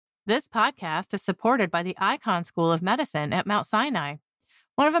This podcast is supported by the Icahn School of Medicine at Mount Sinai,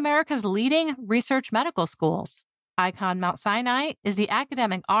 one of America's leading research medical schools. Icahn Mount Sinai is the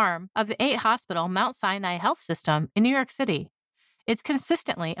academic arm of the 8-hospital Mount Sinai Health System in New York City. It's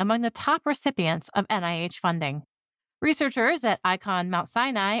consistently among the top recipients of NIH funding. Researchers at Icahn Mount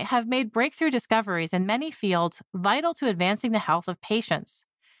Sinai have made breakthrough discoveries in many fields vital to advancing the health of patients,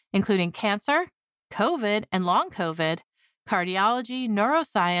 including cancer, COVID and long COVID, cardiology,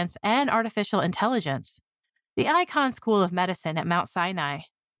 neuroscience, and artificial intelligence. The Icahn School of Medicine at Mount Sinai.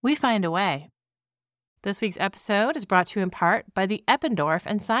 We find a way. This week's episode is brought to you in part by the Eppendorf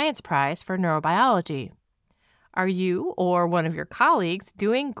and Science Prize for Neurobiology. Are you or one of your colleagues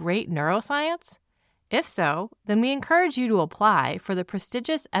doing great neuroscience? If so, then we encourage you to apply for the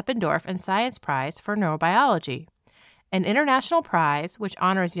prestigious Eppendorf and Science Prize for Neurobiology, an international prize which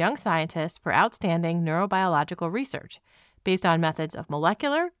honors young scientists for outstanding neurobiological research based on methods of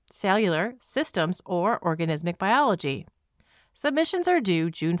molecular, cellular, systems, or organismic biology. Submissions are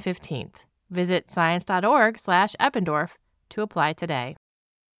due June 15th. Visit science.org/Eppendorf to apply today.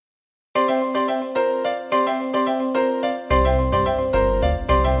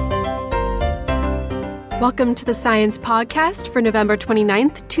 Welcome to the Science Podcast for November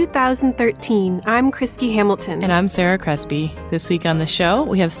 29th, 2013. I'm Christy Hamilton. And I'm Sarah Crespi. This week on the show,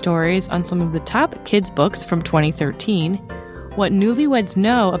 we have stories on some of the top kids' books from 2013, what newlyweds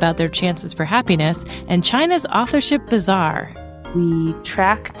know about their chances for happiness, and China's authorship bazaar. We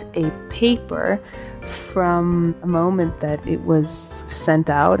tracked a paper from a moment that it was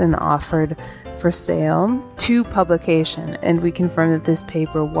sent out and offered for sale to publication, and we confirmed that this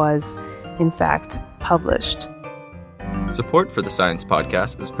paper was, in fact, published. Support for the Science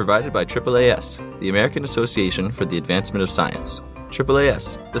Podcast is provided by AAAS, the American Association for the Advancement of Science.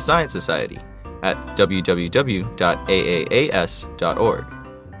 AAAS, the Science Society, at www.aaas.org.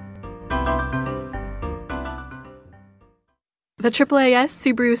 The AAAS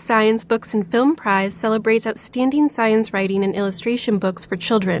Subaru Science Books and Film Prize celebrates outstanding science writing and illustration books for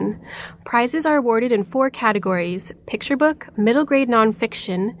children. Prizes are awarded in 4 categories: picture book, middle grade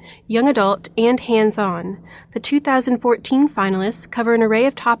nonfiction, young adult, and hands-on. The 2014 finalists cover an array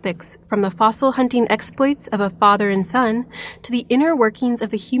of topics from the fossil hunting exploits of a father and son to the inner workings of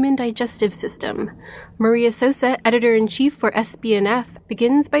the human digestive system. Maria Sosa, editor-in-chief for SBNF,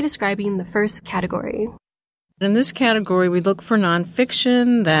 begins by describing the first category. In this category, we look for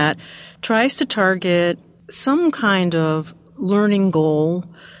nonfiction that tries to target some kind of learning goal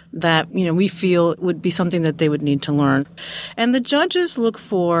that, we feel would be something that they would need to learn. And the judges look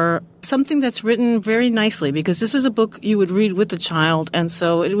for something that's written very nicely, because this is a book you would read with the child, and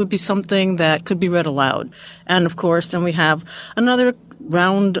so it would be something that could be read aloud. And of course, then we have another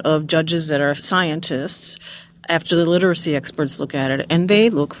round of judges that are scientists after the literacy experts look at it, and they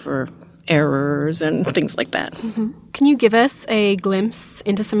look for errors and things like that. Mm-hmm. Can you give us a glimpse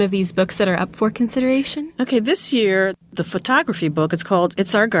into some of these books that are up for consideration? Okay, this year, the photography book, it's called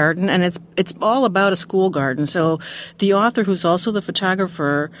It's Our Garden, and it's all about a school garden. So the author, who's also the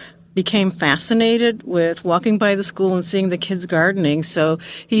photographer, became fascinated with walking by the school and seeing the kids gardening. So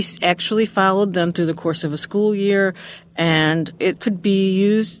he's actually followed them through the course of a school year, and it could be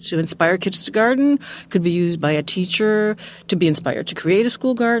used to inspire kids to garden, could be used by a teacher to be inspired to create a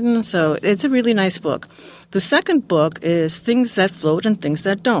school garden. So it's a really nice book. The second book is Things That Float and Things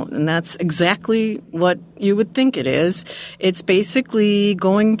That Don't, and that's exactly what you would think it is. It's basically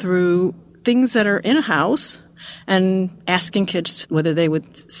going through things that are in a house and asking kids whether they would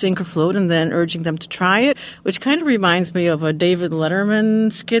sink or float, and then urging them to try it, which kind of reminds me of a David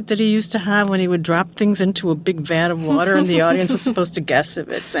Letterman skit that he used to have when he would drop things into a big vat of water and the audience was supposed to guess if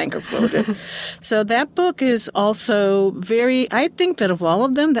it sank or floated. So that book is also I think that of all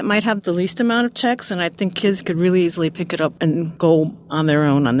of them, that might have the least amount of checks, and I think kids could really easily pick it up and go on their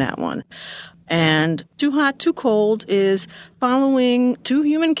own on that one. And Too Hot, Too Cold is following 2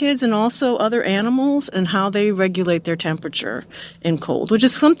 human kids and also other animals and how they regulate their temperature in cold, which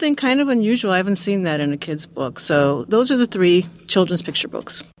is something kind of unusual. I haven't seen that in a kid's book. So those are the 3 children's picture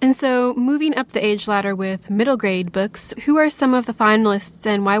books. And so moving up the age ladder with middle grade books, who are some of the finalists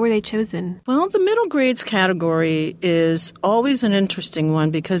and why were they chosen? Well, the middle grades category is always an interesting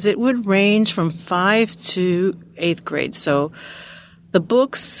one because it would range from 5 to 8th grade. So the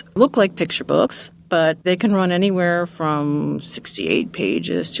books look like picture books, but they can run anywhere from 68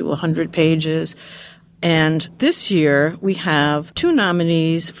 pages to 100 pages. And this year, we have 2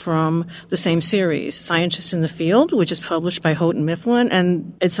 nominees from the same series, Scientists in the Field, which is published by Houghton Mifflin.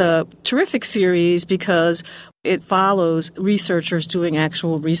 And it's a terrific series because it follows researchers doing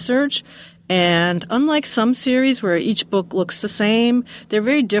actual research. And unlike some series where each book looks the same, they're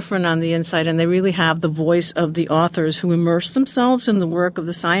very different on the inside, and they really have the voice of the authors who immerse themselves in the work of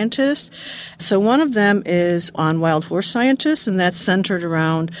the scientists. So one of them is on wild horse scientists, and that's centered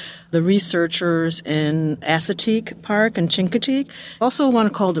around the researchers in Assateague Park and Chincoteague. Also one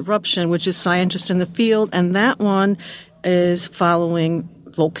called Eruption, which is scientists in the field, and that one is following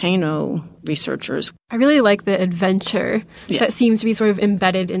volcano researchers. I really like the adventure that seems to be sort of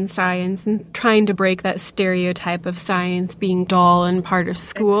embedded in science and trying to break that stereotype of science being dull and part of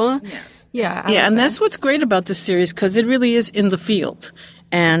school. Yeah, and that's what's great about this series, because it really is in the field.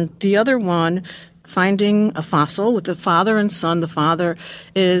 And the other one, Finding a Fossil, with the father and son. The father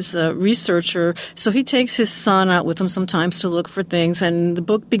is a researcher, so he takes his son out with him sometimes to look for things. And the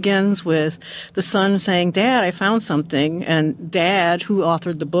book begins with the son saying, "Dad, I found something." And Dad, who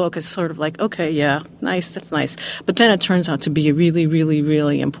authored the book, is sort of like, "Okay, yeah, nice, that's nice." But then it turns out to be a really, really,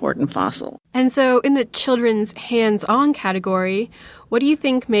 really important fossil. And so in the children's hands-on category, what do you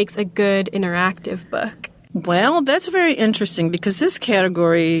think makes a good interactive book? Well, that's very interesting, because this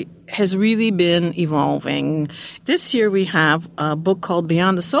category has really been evolving. This year we have a book called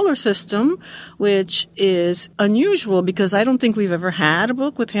Beyond the Solar System, which is unusual because I don't think we've ever had a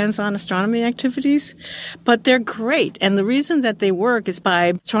book with hands-on astronomy activities, but they're great. And the reason that they work is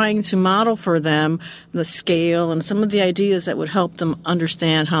by trying to model for them the scale and some of the ideas that would help them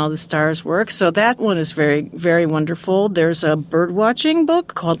understand how the stars work. So that one is very, very wonderful. There's a bird watching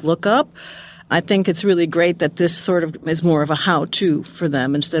book called Look Up. I think it's really great that this sort of is more of a how-to for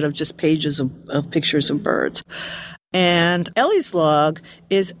them instead of just pages of pictures of birds. And Ellie's Log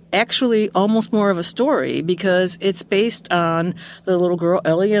is actually almost more of a story, because it's based on the little girl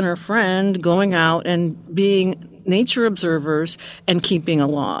Ellie and her friend going out and being nature observers and keeping a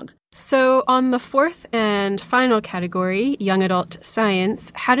log. So on the fourth and final category, Young Adult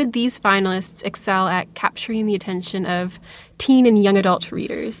Science, how did these finalists excel at capturing the attention of teen and young adult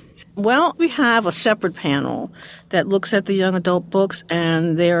readers? Well, we have a separate panel that looks at the young adult books,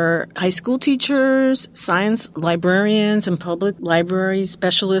 and they're high school teachers, science librarians, and public library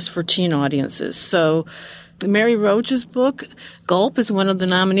specialists for teen audiences. So Mary Roach's book, Gulp, is one of the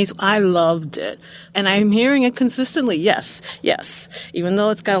nominees. I loved it. And I'm hearing it consistently. Yes. Even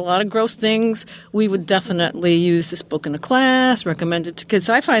though it's got a lot of gross things, we would definitely use this book in a class, recommend it to kids.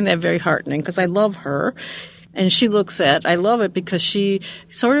 So I find that very heartening, because I love her. And I love it because she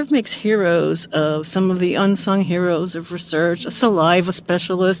sort of makes heroes of some of the unsung heroes of research, a saliva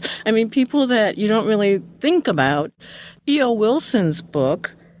specialist. I mean, people that you don't really think about. E.O. Wilson's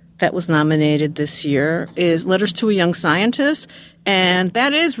book that was nominated this year is Letters to a Young Scientist, and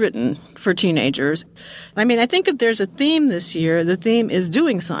that is written for teenagers. I mean, I think if there's a theme this year, the theme is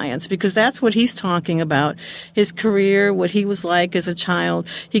doing science, because that's what he's talking about, his career, what he was like as a child.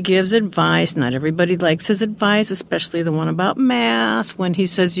 He gives advice. Not everybody likes his advice, especially the one about math, when he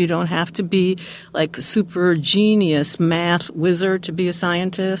says you don't have to be like the super genius math wizard to be a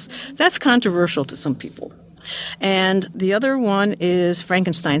scientist. That's controversial to some people. And the other one is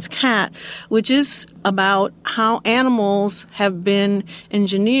Frankenstein's Cat, which is about how animals have been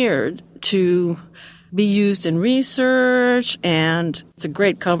engineered to be used in research, and it's a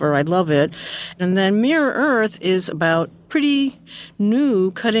great cover. I love it. And then Mirror Earth is about pretty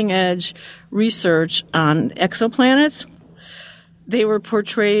new cutting-edge research on exoplanets. They were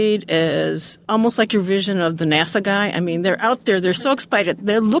portrayed as almost like your vision of the NASA guy. I mean, they're out there. They're so excited.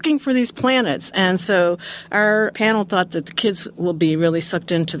 They're looking for these planets. And so our panel thought that the kids will be really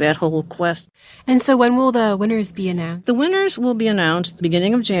sucked into that whole quest. And so when will the winners be announced? The winners will be announced at the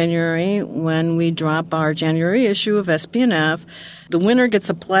beginning of January when we drop our January issue of SPNF. The winner gets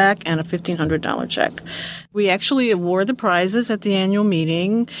a plaque and a $1,500 check. We actually award the prizes at the annual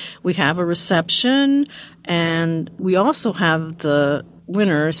meeting. We have a reception, and we also have the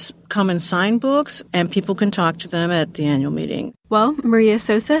winners come and sign books, and people can talk to them at the annual meeting. Well, Maria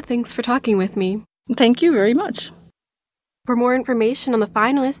Sosa, thanks for talking with me. Thank you very much. For more information on the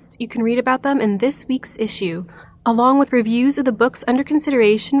finalists, you can read about them in this week's issue, along with reviews of the books under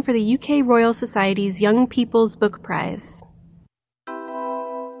consideration for the UK Royal Society's Young People's Book Prize.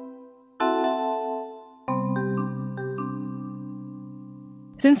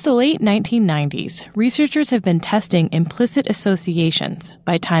 Since the late 1990s, researchers have been testing implicit associations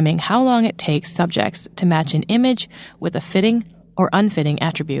by timing how long it takes subjects to match an image with a fitting or unfitting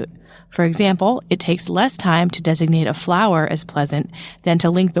attribute. For example, it takes less time to designate a flower as pleasant than to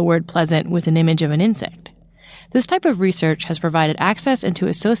link the word pleasant with an image of an insect. This type of research has provided access into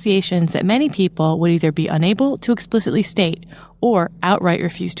associations that many people would either be unable to explicitly state or outright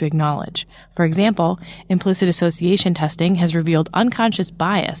refuse to acknowledge. For example, implicit association testing has revealed unconscious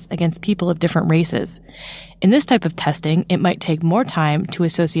bias against people of different races. In this type of testing, it might take more time to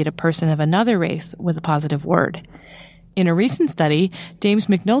associate a person of another race with a positive word. In a recent study, James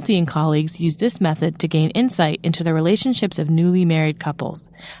McNulty and colleagues used this method to gain insight into the relationships of newly married couples.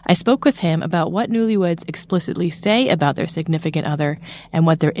 I spoke with him about what newlyweds explicitly say about their significant other and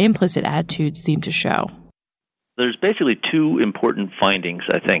what their implicit attitudes seem to show. There's basically two important findings,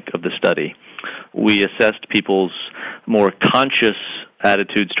 I think, of the study. We assessed people's more conscious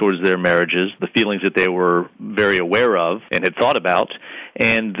attitudes towards their marriages, the feelings that they were very aware of and had thought about,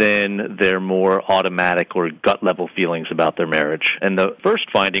 and then their more automatic or gut-level feelings about their marriage. And the first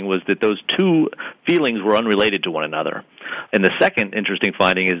finding was that those two feelings were unrelated to one another. And the second interesting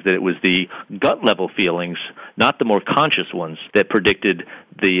finding is that it was the gut-level feelings, not the more conscious ones, that predicted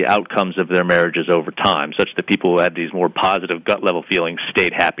the outcomes of their marriages over time, such that people who had these more positive gut-level feelings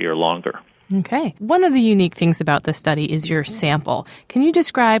stayed happier longer. Okay. One of the unique things about this study is your sample. Can you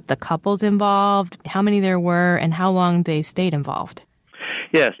describe the couples involved, how many there were, and how long they stayed involved?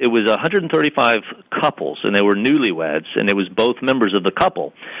 Yes, it was 135 couples, and they were newlyweds, and it was both members of the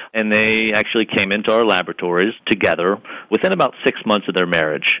couple. And they actually came into our laboratories together within about 6 months of their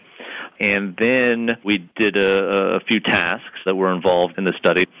marriage. And then we did a few tasks that were involved in the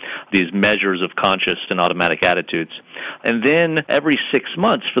study, these measures of conscious and automatic attitudes. And then every 6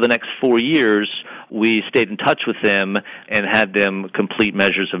 months for the next 4 years, we stayed in touch with them and had them complete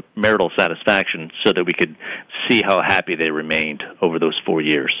measures of marital satisfaction so that we could see how happy they remained over those 4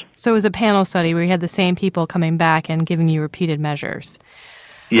 years. So it was a panel study where you had the same people coming back and giving you repeated measures.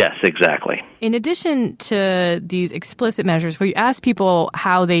 Yes, exactly. In addition to these explicit measures where you asked people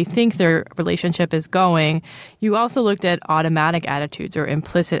how they think their relationship is going, you also looked at automatic attitudes or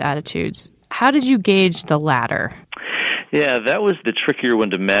implicit attitudes. How did you gauge the latter? Yeah, that was the trickier one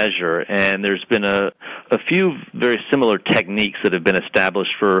to measure, and there's been a few very similar techniques that have been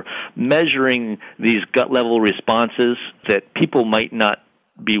established for measuring these gut-level responses that people might not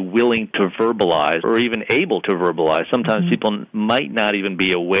be willing to verbalize or even able to verbalize. Sometimes people might not even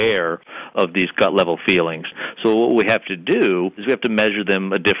be aware of these gut-level feelings. So what we have to do is we have to measure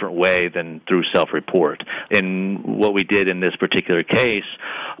them a different way than through self-report. And what we did in this particular case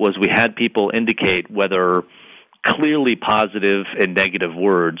was we had people indicate whether clearly positive and negative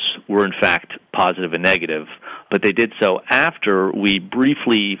words were in fact positive and negative, but they did so after we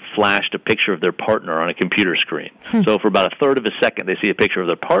briefly flashed a picture of their partner on a computer screen. So for about a third of a second, they see a picture of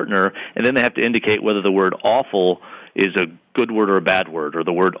their partner, and then they have to indicate whether the word awful is a good word or a bad word, or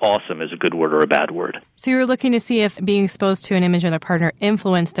the word awesome is a good word or a bad word. So you were looking to see if being exposed to an image of their partner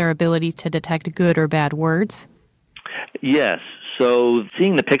influenced their ability to detect good or bad words? Yes. So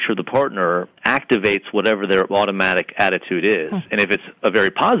seeing the picture of the partner activates whatever their automatic attitude is. And if it's a very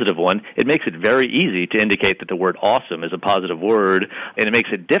positive one, it makes it very easy to indicate that the word awesome is a positive word, and it makes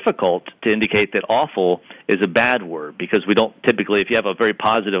it difficult to indicate that awful is a bad word, because we don't typically, if you have a very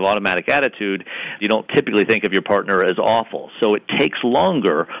positive automatic attitude, you don't typically think of your partner as awful. So it takes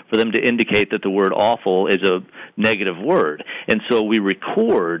longer for them to indicate that the word awful is a negative word. And so we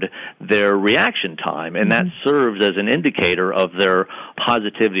record their reaction time, and that serves as an indicator of their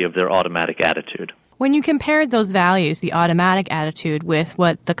positivity of their automatic attitude. When you compared those values, the automatic attitude, with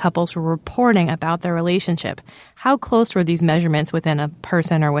what the couples were reporting about their relationship, how close were these measurements within a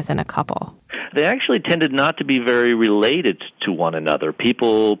person or within a couple? They actually tended not to be very related to one another.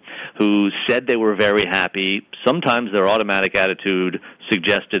 People who said they were very happy, sometimes their automatic attitude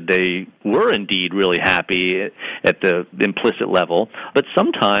suggested they were indeed really happy at the implicit level, but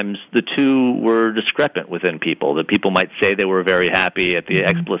sometimes the two were discrepant within people. That people might say they were very happy at the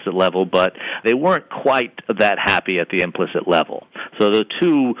explicit level, but they weren't quite that happy at the implicit level. So the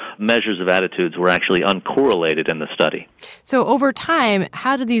two measures of attitudes were actually uncorrelated in the study. So over time,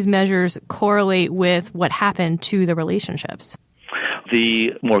 how do these measures correlate with what happened to the relationships?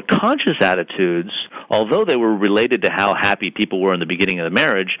 The more conscious attitudes, although they were related to how happy people were in the beginning of the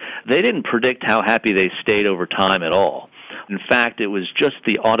marriage, they didn't predict how happy they stayed over time at all. In fact, it was just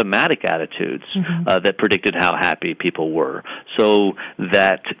the automatic attitudes that predicted how happy people were. So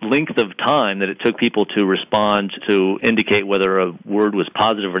that length of time that it took people to respond to indicate whether a word was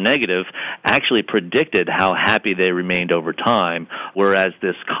positive or negative actually predicted how happy they remained over time, whereas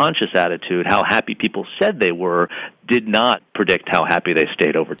this conscious attitude, how happy people said they were, did not predict how happy they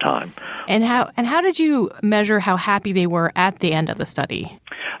stayed over time. And how did you measure how happy they were at the end of the study?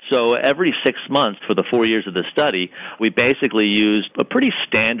 So every 6 months for the 4 years of the study, we basically used a pretty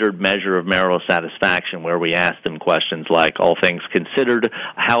standard measure of marital satisfaction where we asked them questions like, all things considered,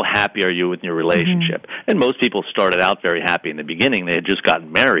 how happy are you with your relationship? And most people started out very happy in the beginning. They had just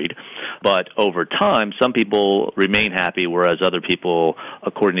gotten married. But over time, some people remain happy, whereas other people,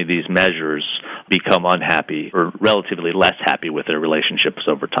 according to these measures, become unhappy or relatively less happy with their relationships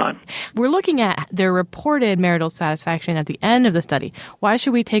over time. We're looking at their reported marital satisfaction at the end of the study. Why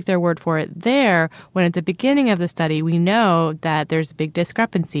should we take their word for it there when at the beginning of the study we know that there's a big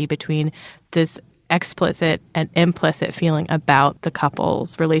discrepancy between this explicit and implicit feeling about the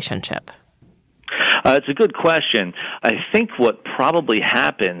couple's relationship? It's a good question. I think what probably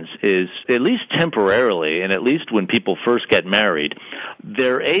happens is, at least temporarily, and at least when people first get married,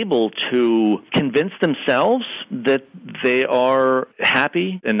 they're able to convince themselves that they are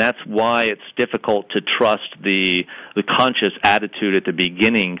happy, and that's why it's difficult to trust the conscious attitude at the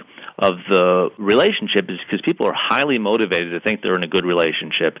beginning of the relationship, is because people are highly motivated to think they're in a good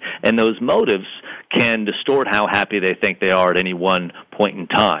relationship, and those motives can distort how happy they think they are at any one point in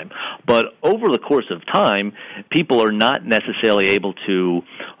time. But over the course of time, people are not necessarily able to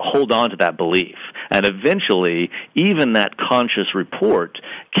hold on to that belief. And eventually, even that conscious report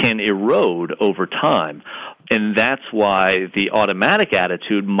can erode over time. And that's why the automatic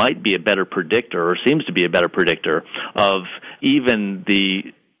attitude might be a better predictor, or seems to be a better predictor, of even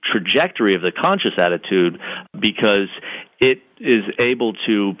the trajectory of the conscious attitude, because it is able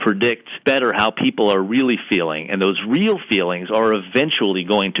to predict better how people are really feeling, and those real feelings are eventually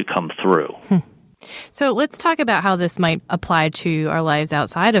going to come through. So let's talk about how this might apply to our lives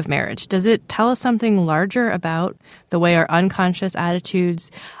outside of marriage. Does it tell us something larger about the way our unconscious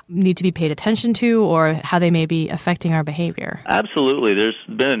attitudes need to be paid attention to, or how they may be affecting our behavior? Absolutely. There's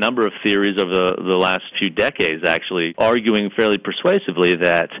been a number of theories over the last few decades, actually, arguing fairly persuasively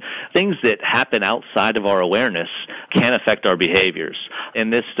that things that happen outside of our awareness can affect our behaviors.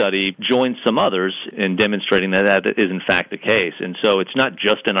 And this study joins some others in demonstrating that that is in fact the case. And so it's not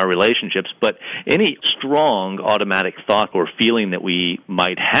just in our relationships, but any strong automatic thought or feeling that we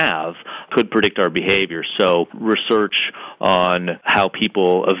might have could predict our behavior. So research on how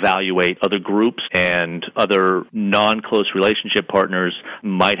people evaluate other groups and other non-close relationship partners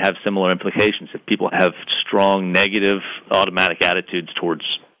might have similar implications. If people have strong negative automatic attitudes towards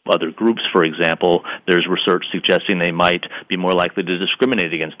other groups, for example, there's research suggesting they might be more likely to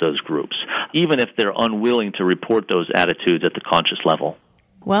discriminate against those groups, even if they're unwilling to report those attitudes at the conscious level.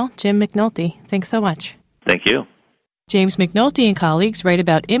 Well, Jim McNulty, thanks so much. Thank you. James McNulty and colleagues write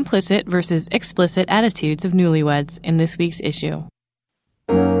about implicit versus explicit attitudes of newlyweds in this week's issue.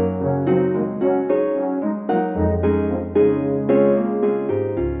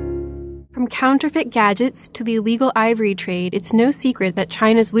 From counterfeit gadgets to the illegal ivory trade, it's no secret that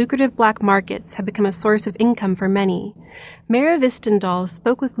China's lucrative black markets have become a source of income for many. Mara Hvistendahl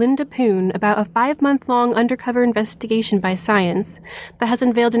spoke with Linda Poon about a 5-month-long undercover investigation by Science that has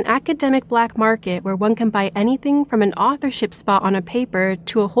unveiled an academic black market where one can buy anything from an authorship spot on a paper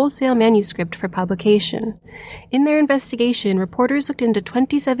to a wholesale manuscript for publication. In their investigation, reporters looked into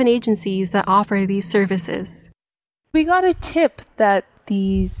 27 agencies that offer these services. We got a tip that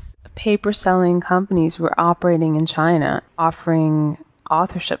these paper-selling companies were operating in China, offering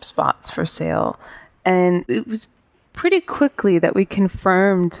authorship spots for sale. And it was pretty quickly that we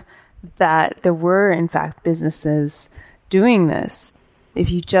confirmed that there were, in fact, businesses doing this.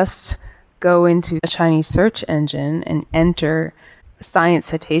 If you just go into a Chinese search engine and enter Science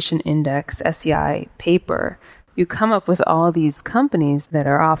Citation Index, SCI paper, you come up with all these companies that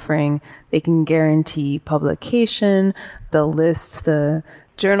are offering, they can guarantee publication, they'll list the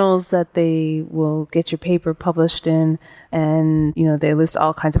journals that they will get your paper published in, and they list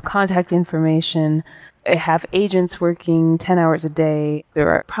all kinds of contact information. They have agents working 10 hours a day. There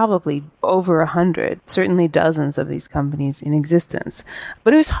are probably over 100, certainly dozens of these companies in existence.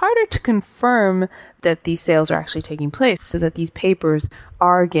 But it was harder to confirm that these sales are actually taking place, so that these papers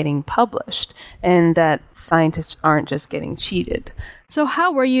are getting published and that scientists aren't just getting cheated. So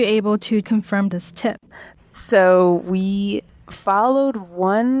how were you able to confirm this tip? So we followed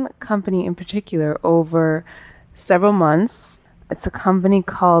one company in particular over several months. It's a company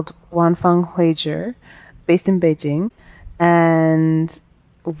called Wanfang Huizhi, based in Beijing, and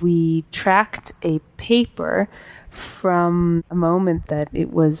we tracked a paper from a moment that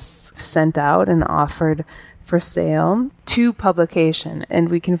it was sent out and offered for sale to publication, and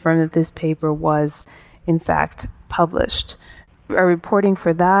we confirmed that this paper was in fact published. Our reporting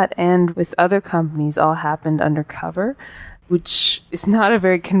for that and with other companies all happened undercover. which is not a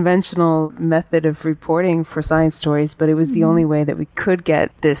very conventional method of reporting for science stories, but it was the only way that we could get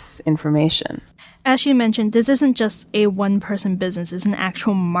this information. As you mentioned, this isn't just a one-person business, it's an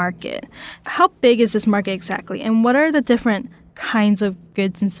actual market. How big is this market exactly, and what are the different kinds of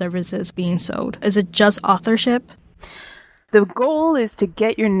goods and services being sold? Is it just authorship? The goal is to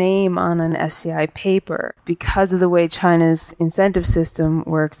get your name on an SCI paper. Because of the way China's incentive system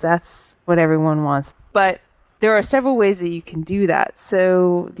works, that's what everyone wants. But there are several ways that you can do that.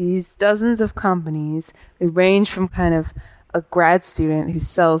 So these dozens of companies, they range from kind of a grad student who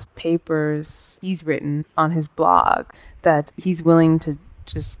sells papers he's written on his blog that he's willing to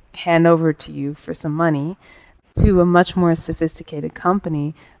just hand over to you for some money, to a much more sophisticated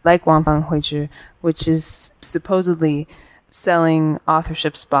company like Wangfang Huizhi, which is supposedly selling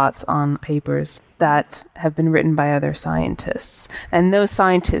authorship spots on papers that have been written by other scientists. And those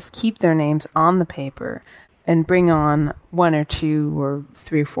scientists keep their names on the paper and bring on 1 or 2 or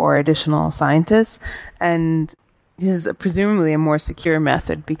 3 or 4 additional scientists. And this is presumably a more secure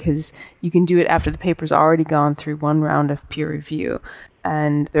method because you can do it after the paper's already gone through 1 round of peer review.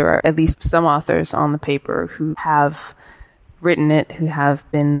 And there are at least some authors on the paper who have written it, who have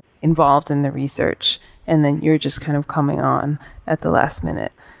been involved in the research, and then you're just kind of coming on at the last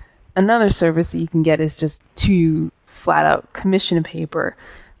minute. Another service that you can get is just to flat out commission a paper.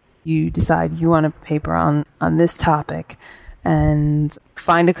 You decide you want a paper on this topic and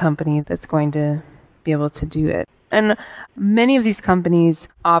find a company that's going to be able to do it. And many of these companies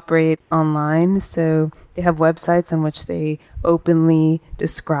operate online, so they have websites on which they openly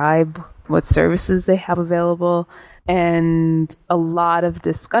describe what services they have available. And a lot of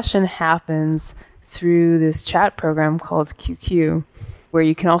discussion happens through this chat program called QQ, where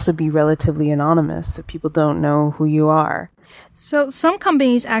you can also be relatively anonymous, so people don't know who you are. So some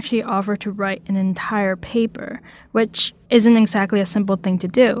companies actually offer to write an entire paper, which isn't exactly a simple thing to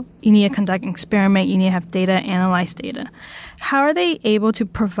do. You need to conduct an experiment, you need to have data, analyze data. How are they able to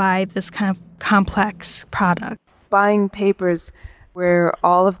provide this kind of complex product? Buying papers where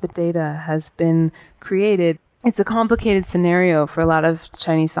all of the data has been created, it's a complicated scenario for a lot of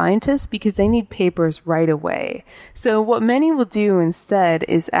Chinese scientists because they need papers right away. So what many will do instead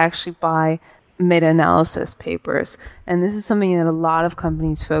is actually buy meta-analysis papers. And this is something that a lot of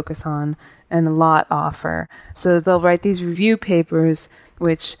companies focus on and a lot offer. So they'll write these review papers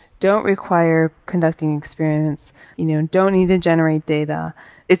which don't require conducting experiments, don't need to generate data.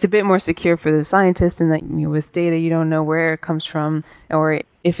 It's a bit more secure for the scientist in that with data you don't know where it comes from or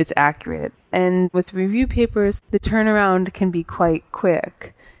if it's accurate. And with review papers, the turnaround can be quite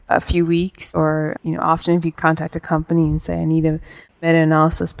quick, a few weeks, or often if you contact a company and say, I need a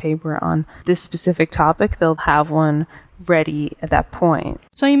meta-analysis paper on this specific topic, they'll have one ready at that point.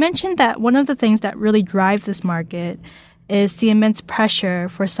 So you mentioned that one of the things that really drives this market is the immense pressure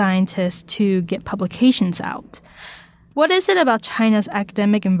for scientists to get publications out. What is it about China's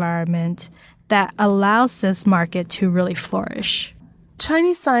academic environment that allows this market to really flourish?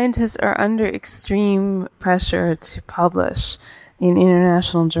 Chinese scientists are under extreme pressure to publish in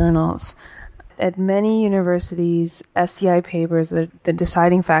international journals. At many universities, SCI papers are the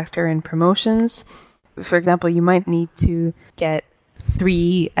deciding factor in promotions. For example, you might need to get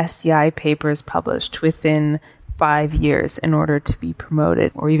 3 SCI papers published within 5 years in order to be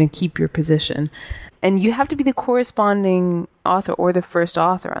promoted or even keep your position. And you have to be the corresponding author or the first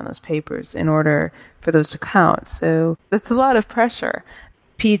author on those papers in order for those to count. So that's a lot of pressure.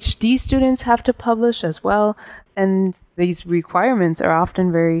 PhD students have to publish as well, and these requirements are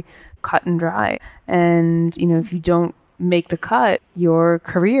often very cut and dry. And, if you don't make the cut, your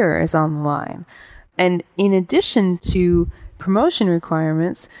career is on the line. And in addition to promotion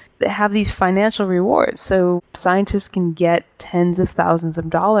requirements, they have these financial rewards. So scientists can get tens of thousands of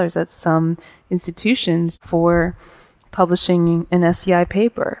dollars at some institutions for publishing an SCI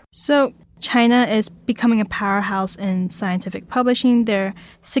paper. So China is becoming a powerhouse in scientific publishing. They're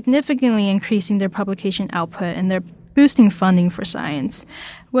significantly increasing their publication output and they're boosting funding for science.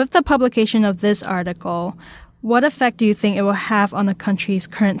 With the publication of this article, what effect do you think it will have on the country's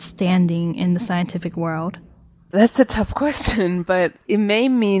current standing in the scientific world? That's a tough question, but it may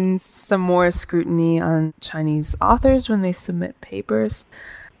mean some more scrutiny on Chinese authors when they submit papers,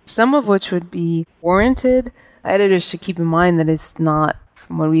 some of which would be warranted. Editors should keep in mind that it's not,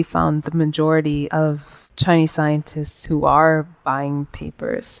 from what we found, the majority of Chinese scientists who are buying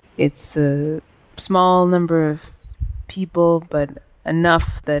papers. It's a small number of people, but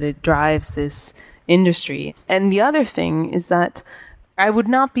enough that it drives this industry. And the other thing is that I would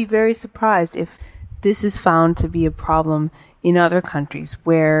not be very surprised if this is found to be a problem in other countries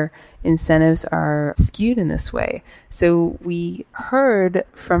where incentives are skewed in this way. So we heard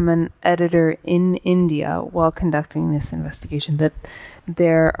from an editor in India while conducting this investigation that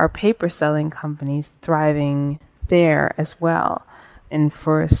there are paper selling companies thriving there as well, and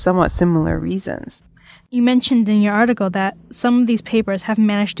for somewhat similar reasons. You mentioned in your article that some of these papers have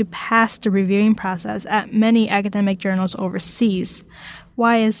managed to pass the reviewing process at many academic journals overseas.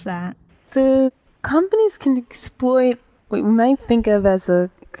 Why is that? The companies can exploit what we might think of as a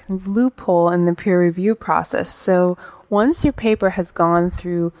kind of loophole in the peer review process. So once your paper has gone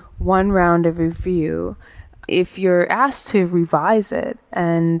through one round of review, if you're asked to revise it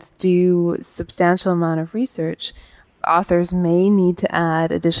and do a substantial amount of research, authors may need to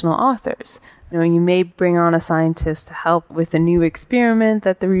add additional authors. You may bring on a scientist to help with a new experiment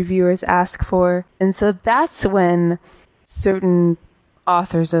that the reviewers ask for. And so that's when certain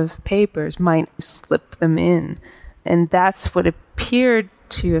authors of papers might slip them in. And that's what appeared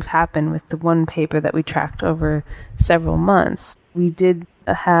to have happened with the one paper that we tracked over several months. We did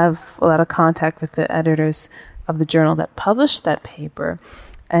have a lot of contact with the editors of the journal that published that paper.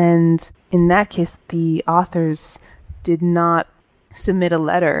 And in that case, the authors did not submit a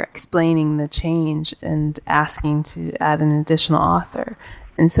letter explaining the change and asking to add an additional author.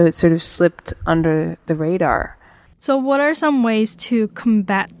 And so it sort of slipped under the radar. So what are some ways to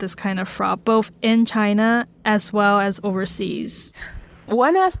combat this kind of fraud, both in China as well as overseas?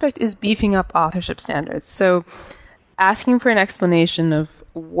 One aspect is beefing up authorship standards. So asking for an explanation of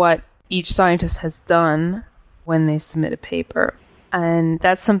what each scientist has done when they submit a paper. And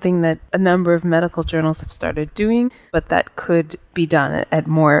that's something that a number of medical journals have started doing, but that could be done at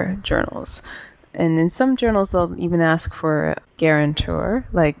more journals. And in some journals, they'll even ask for a guarantor,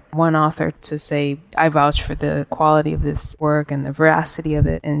 like one author to say, I vouch for the quality of this work and the veracity of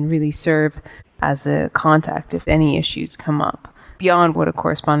it, and really serve as a contact if any issues come up, beyond what a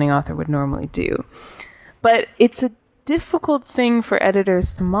corresponding author would normally do. But it's a difficult thing for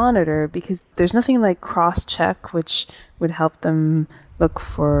editors to monitor because there's nothing like cross-check, which would help them look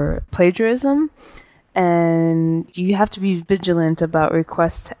for plagiarism. And you have to be vigilant about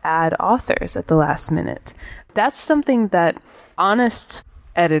requests to add authors at the last minute. That's something that honest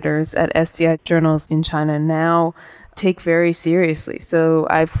editors at SCI journals in China now take very seriously. So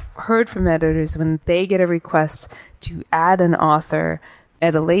I've heard from editors when they get a request to add an author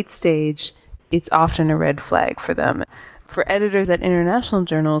at a late stage, it's often a red flag for them. For editors at international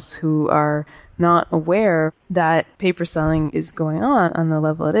journals who are not aware that paper selling is going on the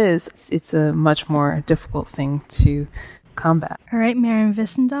level it is, it's a much more difficult thing to combat. All right, Mara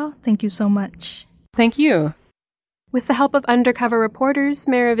Hvistendahl, thank you so much. Thank you. With the help of undercover reporters,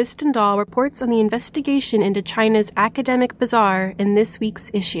 Mara Hvistendahl reports on the investigation into China's academic bazaar in this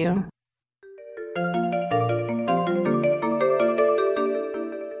week's issue.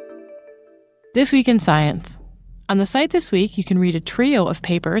 This Week in Science. On the site this week, you can read a trio of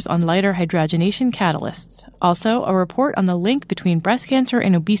papers on lighter hydrogenation catalysts, also a report on the link between breast cancer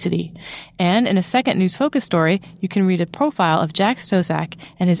and obesity, and in a second News Focus story, you can read a profile of Jack Sozak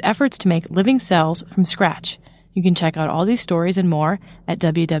and his efforts to make living cells from scratch. You can check out all these stories and more at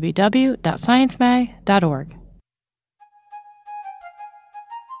www.sciencemag.org.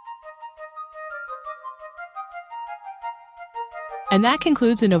 And that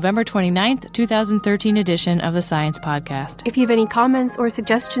concludes the November 29th, 2013 edition of the Science Podcast. If you have any comments or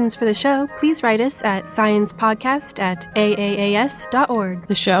suggestions for the show, please write us at sciencepodcast@aaas.org.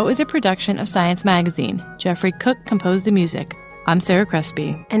 The show is a production of Science Magazine. Jeffrey Cook composed the music. I'm Sarah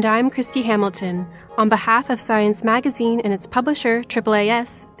Crespi. And I'm Christy Hamilton. On behalf of Science Magazine and its publisher,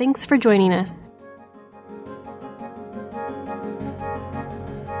 AAAS, thanks for joining us.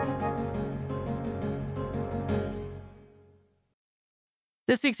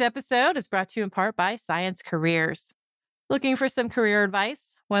 This week's episode is brought to you in part by Science Careers. Looking for some career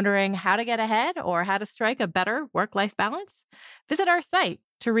advice? Wondering how to get ahead or how to strike a better work-life balance? Visit our site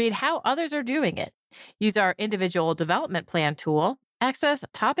to read how others are doing it. Use our individual development plan tool, access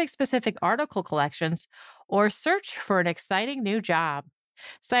topic-specific article collections, or search for an exciting new job.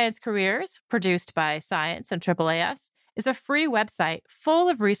 Science Careers, produced by Science and AAAS, is a free website full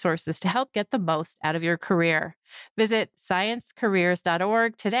of resources to help get the most out of your career. Visit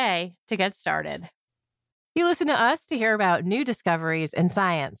sciencecareers.org today to get started. You listen to us to hear about new discoveries in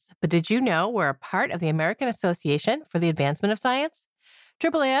science, but did you know we're a part of the American Association for the Advancement of Science?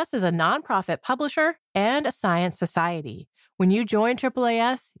 AAAS is a nonprofit publisher and a science society. When you join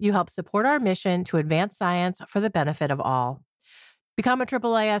AAAS, you help support our mission to advance science for the benefit of all. Become a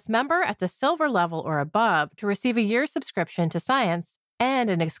AAAS member at the silver level or above to receive a year's subscription to science and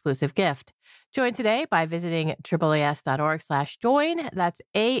an exclusive gift. Join today by visiting AAAS.org/join. That's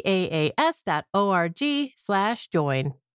AAAS.org/join.